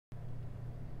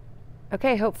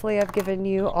Okay, hopefully I've given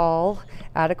you all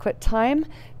adequate time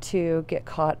to get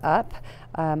caught up.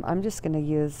 I'm just going to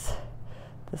use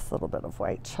this little bit of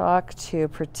white chalk to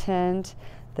pretend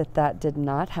that that did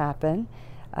not happen.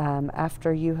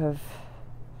 After you have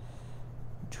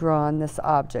drawn this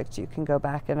object, you can go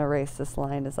back and erase this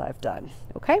line as I've done.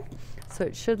 Okay, so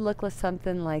it should look like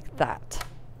something like that.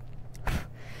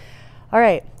 All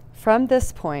right, from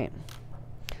this point,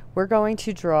 we're going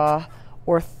to draw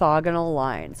orthogonal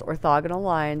lines. Orthogonal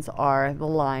lines are the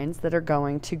lines that are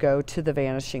going to go to the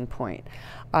vanishing point.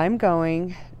 I'm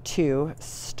going to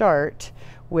start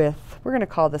with, we're going to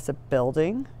call this a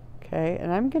building, okay,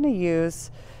 and I'm going to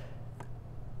use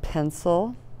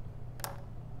pencil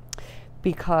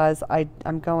because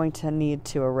I'm going to need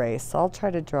to erase. So I'll try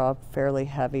to draw fairly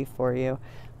heavy for you,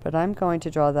 but I'm going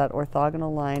to draw that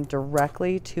orthogonal line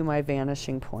directly to my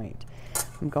vanishing point.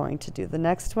 I'm going to do the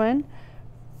next one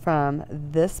from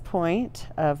this point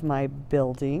of my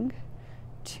building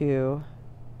to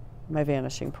my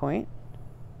vanishing point.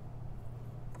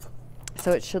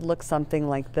 So it should look something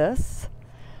like this.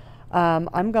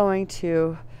 I'm going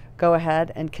to go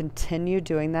ahead and continue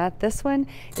doing that. This one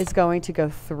is going to go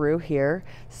through here.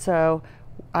 So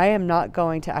I am not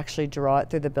going to actually draw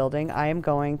it through the building. I am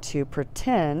going to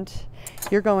pretend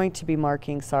you're going to be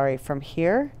marking, sorry, from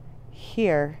here,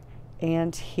 here,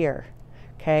 and here.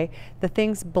 Okay, the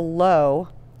things below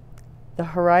the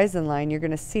horizon line, you're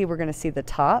going to see, we're going to see the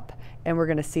top and we're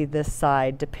going to see this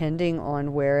side depending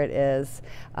on where it is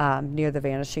near the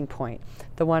vanishing point.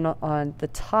 The one on the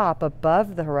top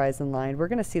above the horizon line, we're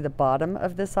going to see the bottom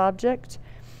of this object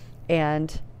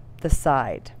and the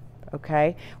side.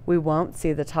 Okay, we won't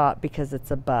see the top because it's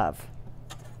above.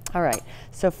 All right,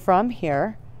 so from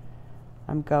here,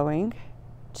 I'm going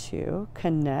to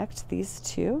connect these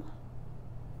two.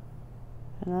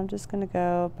 And I'm just going to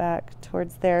go back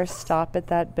towards there, stop at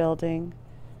that building,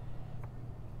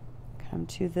 come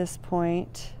to this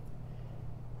point,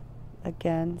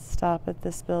 again, stop at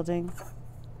this building,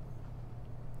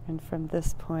 and from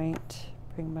this point,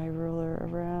 bring my ruler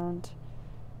around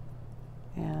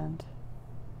and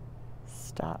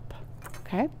stop.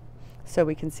 Okay? So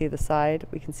we can see the side,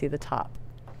 we can see the top.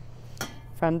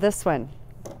 From this one,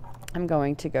 I'm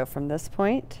going to go from this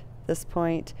point,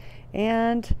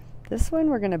 and this one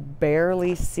we're going to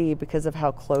barely see because of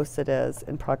how close it is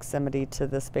in proximity to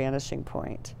this vanishing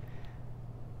point.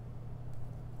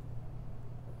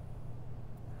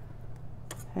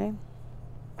 Okay.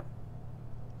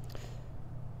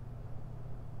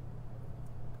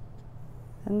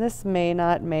 And this may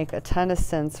not make a ton of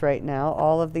sense right now.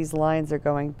 All of these lines are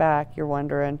going back. You're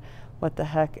wondering, what the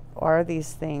heck are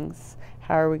these things?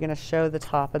 How are we going to show the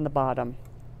top and the bottom?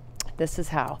 This is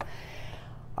how.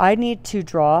 I need to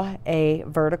draw a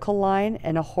vertical line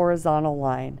and a horizontal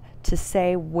line to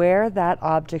say where that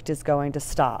object is going to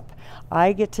stop.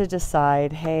 I get to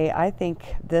decide, hey, I think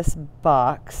this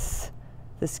box,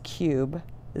 this cube,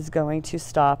 is going to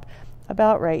stop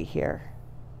about right here.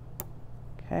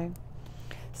 Okay?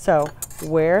 So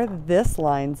where this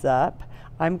lines up,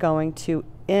 I'm going to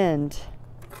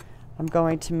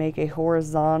make a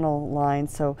horizontal line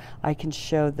so I can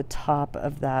show the top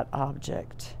of that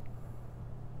object.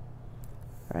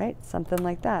 Right? Something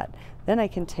like that. Then I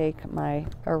can take my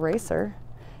eraser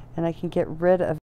and I can get rid of